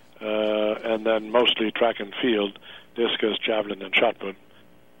 and then mostly track and field, discus, javelin, and shot put,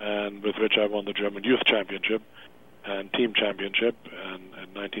 and with which I won the German Youth Championship and Team Championship in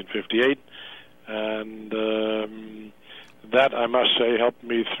 1958. And that, I must say, helped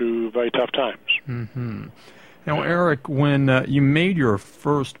me through very tough times. Now, Eric, when you made your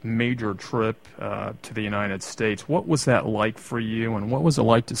first major trip to the United States, what was that like for you, and what was it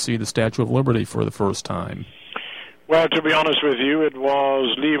like to see the Statue of Liberty for the first time? Well, to be honest with you, it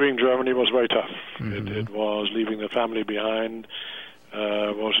was leaving Germany was very tough. It was leaving the family behind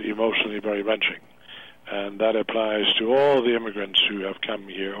was emotionally very wrenching. And that applies to all the immigrants who have come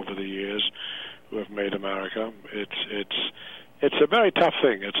here over the years, who have made America. It's a very tough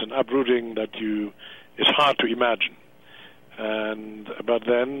thing. It's an uprooting that it's hard to imagine. But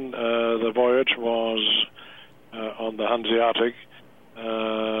then the voyage was on the Hanseatic,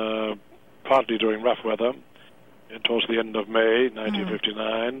 partly during rough weather, towards the end of May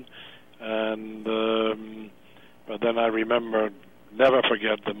 1959, but then I never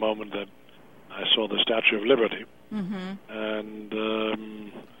forget the moment that I saw the Statue of Liberty, and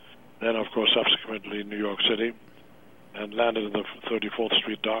then of course subsequently New York City, and landed in the 34th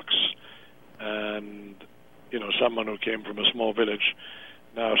Street docks, and you know, someone who came from a small village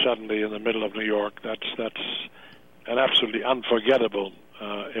now suddenly in the middle of New York, that's an absolutely unforgettable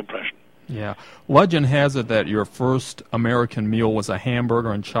impression. Yeah. Legend has it that your first American meal was a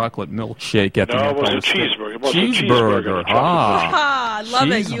hamburger and chocolate milkshake at the Empire State. No, it was a cheeseburger. It was cheeseburger. I love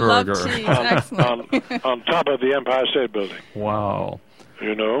it. You love cheese. Excellent. On top of the Empire State Building. Wow.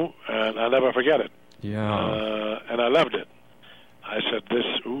 You know, and I'll never forget it. Yeah. And I loved it. I said, this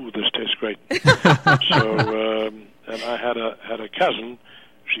tastes great. So, and I had a cousin.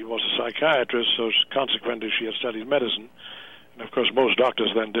 She was a psychiatrist, so consequently she had studied medicine. And of course, most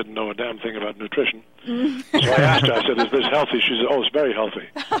doctors then didn't know a damn thing about nutrition. So I asked her, I said, is this healthy? She said, oh, it's very healthy.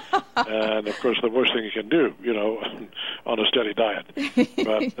 And of course, the worst thing you can do, you know, on a steady diet.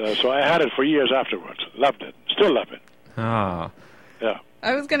 But so I had it for years afterwards. Loved it. Still love it. Ah. Yeah.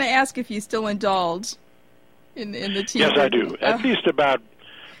 I was going to ask if you still indulge in the cheeseburger. Yes, I do. At least about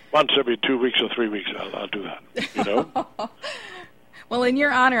once every 2 weeks or 3 weeks, I'll do that. You know. Well, in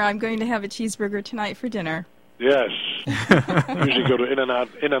your honor, I'm going to have a cheeseburger tonight for dinner. Yes. Usually go to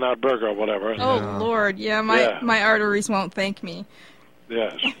In-N-Out Burger or whatever. Oh, Lord. Yeah, my arteries won't thank me.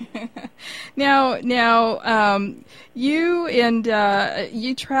 Yes. Now,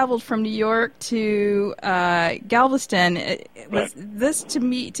 you traveled from New York to Galveston. Was this to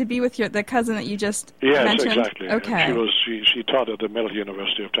be with the cousin that you just mentioned? Yes, exactly. Okay. She taught at the Middle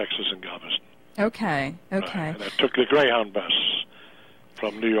University of Texas in Galveston. Okay. And I took the Greyhound bus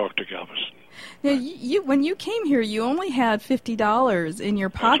from New York to Galveston. Now, when you came here, you only had $50 in your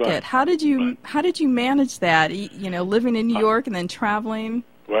pocket. Right. How did you manage that? Living in New York and then traveling.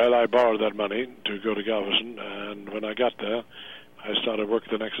 Well, I borrowed that money to go to Galveston, and when I got there, I started work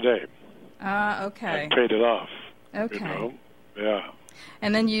the next day. Okay. I paid it off. Okay. Yeah.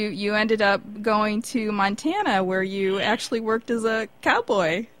 And then you ended up going to Montana, where you actually worked as a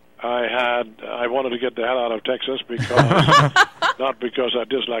cowboy. I wanted to get the hell out of Texas because, not because I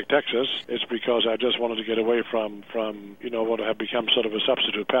dislike Texas, it's because I just wanted to get away from what had become sort of a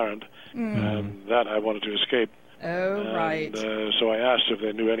substitute parent, and that I wanted to escape. Oh, right. So I asked if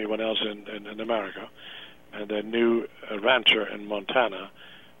they knew anyone else in America, and they knew a rancher in Montana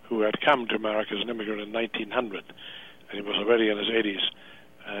who had come to America as an immigrant in 1900, and he was already in his 80s,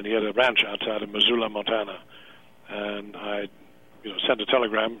 and he had a ranch outside of Missoula, Montana, and I sent a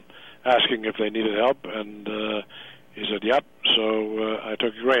telegram asking if they needed help, and he said, yep. So I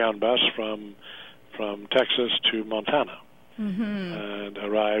took a Greyhound bus from Texas to Montana, and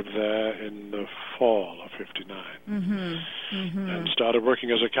arrived there in the fall of '59, and started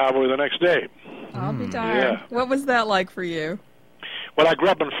working as a cowboy the next day. I'll be darned. Yeah. What was that like for you? Well, I grew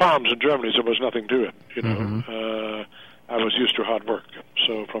up on farms in Germany, so there was nothing to it. I was used to hard work,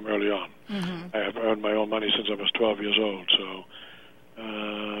 so from early on. I have earned my own money since I was 12 years old. So,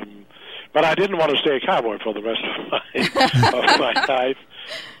 but I didn't want to stay a cowboy for the rest of my life.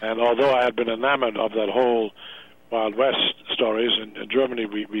 And although I had been enamored of that whole Wild West stories, in Germany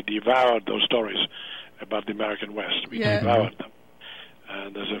we devoured those stories about the American West. We devoured them.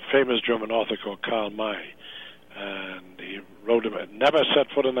 And there's a famous German author called Karl May, and he wrote about, never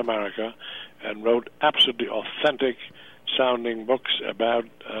set foot in America, and wrote absolutely authentic sounding books about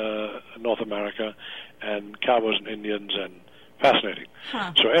North America and cowboys and Indians, and fascinating.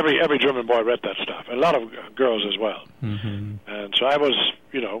 So every German boy read that stuff, a lot of girls as well. And so I was,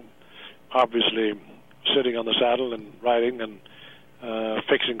 obviously sitting on the saddle and riding and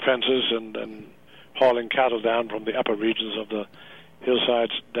fixing fences and hauling cattle down from the upper regions of the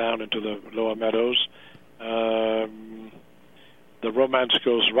hillsides down into the lower meadows. The romance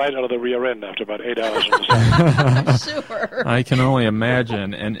goes right out of the rear end after about 8 hours on the saddle. Sure. I can only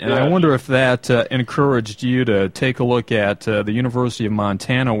imagine. And I wonder if that encouraged you to take a look at the University of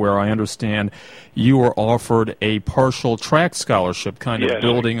Montana, where I understand you were offered a partial track scholarship, kind of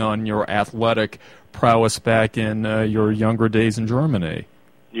building on your athletic prowess back in your younger days in Germany.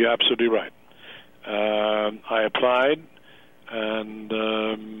 You're absolutely right. I applied and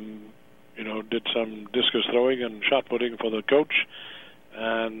did some discus throwing and shot putting for the coach,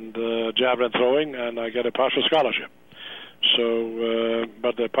 and javelin throwing, and I got a partial scholarship. So,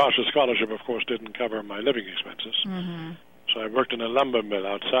 but the partial scholarship, of course, didn't cover my living expenses. So I worked in a lumber mill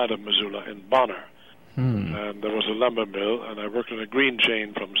outside of Missoula in Bonner, and there was a lumber mill, and I worked in a green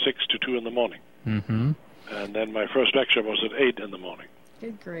chain from 6 to 2 in the morning. And then my first lecture was at 8 in the morning.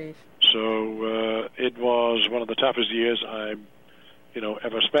 Good grief. So it was one of the toughest years I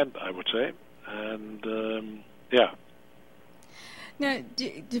ever spent, I would say. And Now,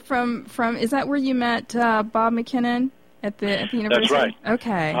 from is that where you met Bob McKinnon at the university? That's right.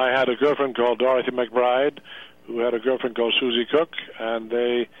 Okay. I had a girlfriend called Dorothy McBride, who had a girlfriend called Susie Cook, and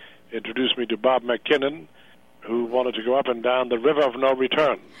they introduced me to Bob McKinnon, who wanted to go up and down the River of No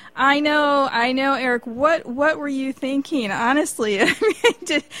Return. I know, Eric. What were you thinking? Honestly,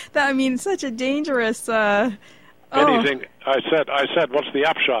 I mean, such a dangerous. Anything. I said, what's the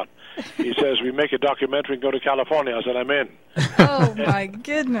upshot? He says, we make a documentary and go to California. I said, I'm in. Oh, my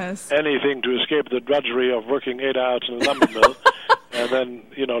goodness. Anything to escape the drudgery of working 8 hours in a lumber mill, and then,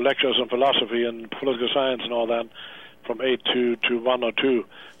 lectures on philosophy and political science and all that from 8 to 1 or 2.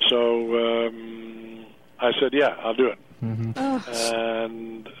 So I said, yeah, I'll do it.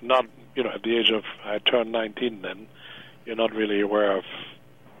 And not, at the age of, I turned 19 then, you're not really aware of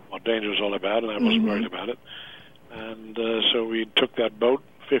what danger is all about, and I wasn't worried about it. And so we took that boat,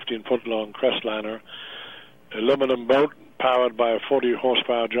 15-foot-long Crestliner, aluminum boat powered by a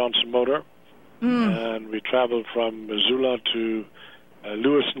 40-horsepower Johnson motor, and we traveled from Missoula to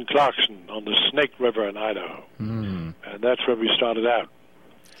Lewiston Clarkson on the Snake River in Idaho. And that's where we started out.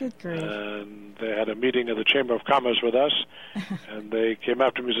 Good grief. And they had a meeting at the Chamber of Commerce with us, and they came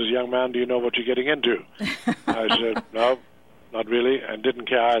up to me and says, young man, do you know what you're getting into? I said, no, not really, and didn't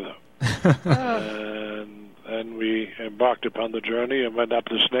care either. And we embarked upon the journey and went up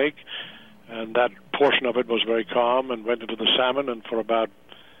the Snake, and that portion of it was very calm, and went into the Salmon, and for about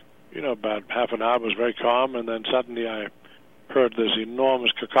half an hour it was very calm, and then suddenly I heard this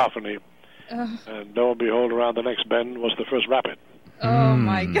enormous cacophony, and lo and behold, around the next bend was the first rapid. Oh,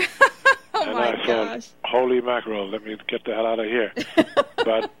 my God. And I thought, holy mackerel, let me get the hell out of here.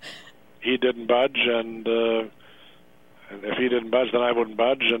 But he didn't budge, and if he didn't budge, then I wouldn't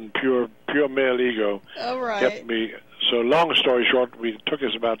budge, and pure male ego kept me. So long story short, it took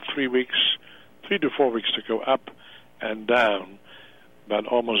us about 3 to 4 weeks to go up and down, but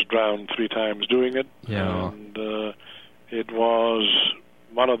almost drowned 3 times doing it. Yeah. And it was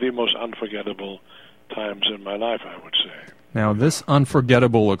one of the most unforgettable times in my life, I would say. Now, this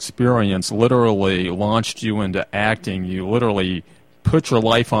unforgettable experience literally launched you into acting. You literally put your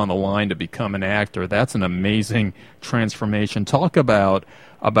life on the line to become an actor. That's an amazing transformation. Talk about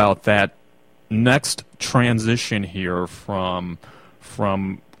that next transition here from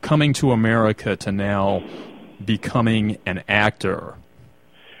coming to America to now becoming an actor.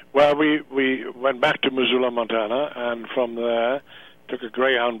 Well, we went back to Missoula, Montana, and from there took a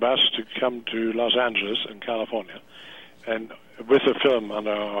Greyhound bus to come to Los Angeles in California, and with a film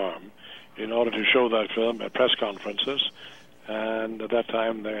under our arm, in order to show that film at press conferences. And at that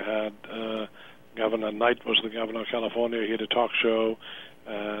time they had Governor Knight was the governor of California. He had a talk show,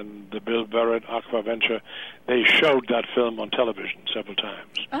 and the Bill Barrett Aqua Venture. They showed that film on television several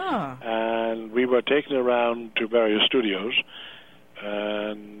times. Oh. And we were taken around to various studios,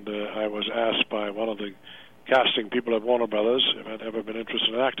 and I was asked by one of the casting people at Warner Brothers if I'd ever been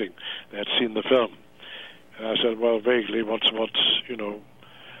interested in acting. They had seen the film. And I said, well, vaguely, what's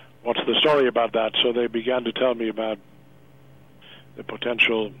the story about that? So they began to tell me about the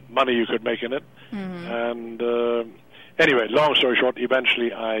potential money you could make in it. Mm-hmm. And anyway, long story short,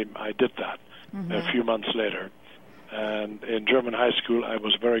 eventually I did that a few months later. And in German high school, I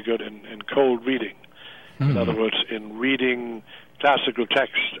was very good in cold reading. In other words, in reading classical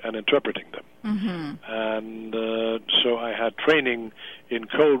text and interpreting them. And so I had training in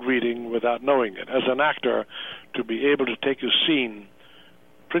cold reading without knowing it. As an actor, to be able to take a scene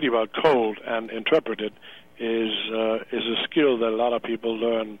pretty well cold and interpret it is a skill that a lot of people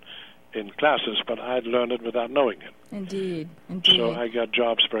learn in classes, but I'd learned it without knowing it. Indeed. So I got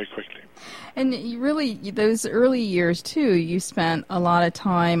jobs very quickly. And you really, those early years, too, you spent a lot of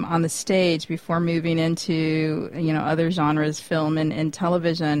time on the stage before moving into, other genres, film and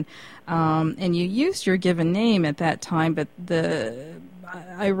television. And you used your given name at that time, but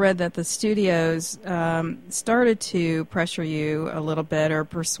I read that the studios started to pressure you a little bit or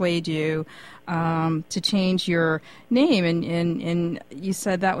persuade you to change your name, and you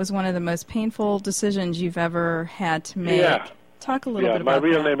said that was one of the most painful decisions you've ever had to make. Yeah. Talk a little bit about that. My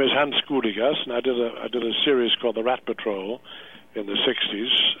real name is Hans Gudigas, and I did a series called The Rat Patrol in the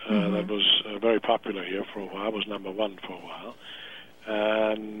 60s. That was very popular here for a while. It was number 1 for a while.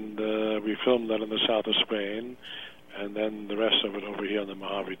 And we filmed that in the south of Spain, and then the rest of it over here in the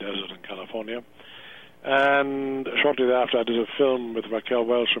Mojave Desert in California. And shortly thereafter, I did a film with Raquel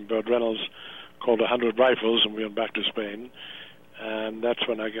Welch and Burt Reynolds called 100 Rifles, and we went back to Spain. And that's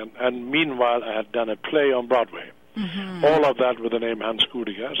when and meanwhile, I had done a play on Broadway. All of that with the name Hans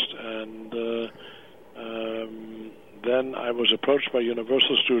Gudigast. And then I was approached by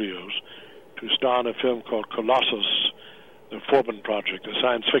Universal Studios to star in a film called Colossus, the Forbin Project, a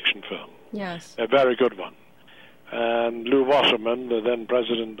science fiction film. Yes. A very good one. And Lou Wasserman, the then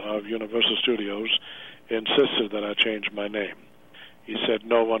president of Universal Studios, insisted that I change my name. He said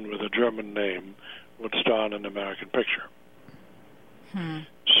no one with a German name would star in an American picture.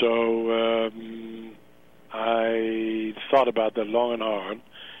 So I thought about that long and hard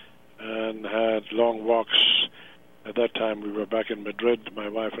and had long walks. At that time, we were back in Madrid. My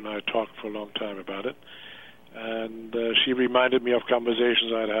wife and I talked for a long time about it. And she reminded me of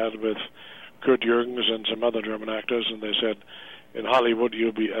conversations I'd had with Kurt Jürgens and some other German actors, and they said, in Hollywood,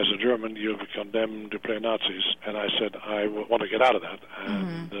 as a German, you'll be condemned to play Nazis. And I said, I want to get out of that,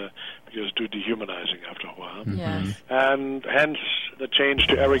 and because it's too dehumanizing after a while. Yes. And hence the change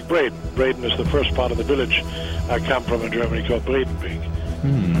to Eric Braeden. Braeden is the first part of the village I come from in Germany called Bredenbeek.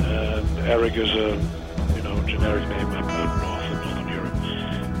 And Eric is a generic name up north in Northern Europe.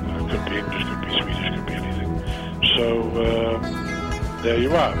 Could be English, could be Swedish, could be anything. So there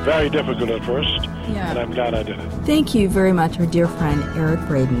you are. Very difficult at first, and I'm glad I did it. Thank you very much, our dear friend Eric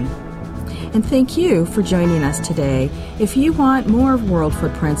Braeden. And thank you for joining us today. If you want more of World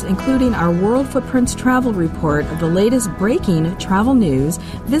Footprints, including our World Footprints travel report of the latest breaking travel news,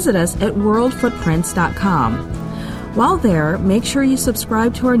 visit us at worldfootprints.com. While there, make sure you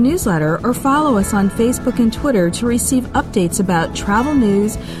subscribe to our newsletter or follow us on Facebook and Twitter to receive updates about travel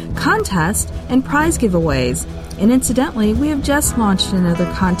news, contests, and prize giveaways. And incidentally, we have just launched another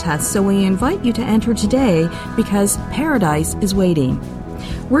contest, so we invite you to enter today because paradise is waiting.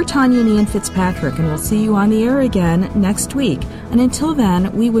 We're Tanya and Ian Fitzpatrick, and we'll see you on the air again next week. And until then,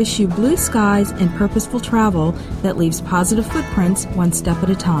 we wish you blue skies and purposeful travel that leaves positive footprints one step at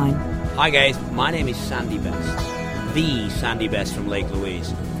a time. Hi guys, my name is Sandy Best, the Sandy Best from Lake Louise.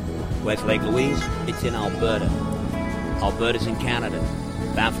 Where's Lake Louise? It's in Alberta. Alberta's in Canada.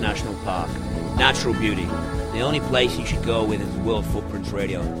 Banff National Park. Natural beauty. The only place you should go with is World Footprints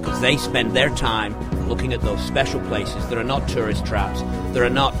Radio, because they spend their time looking at those special places that are not tourist traps, there are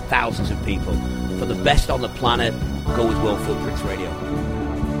not thousands of people. For the best on the planet, go with World Footprints Radio.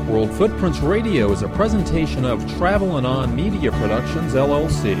 World Footprints Radio is a presentation of Travel and On Media Productions,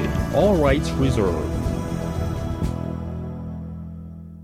 LLC. All rights reserved.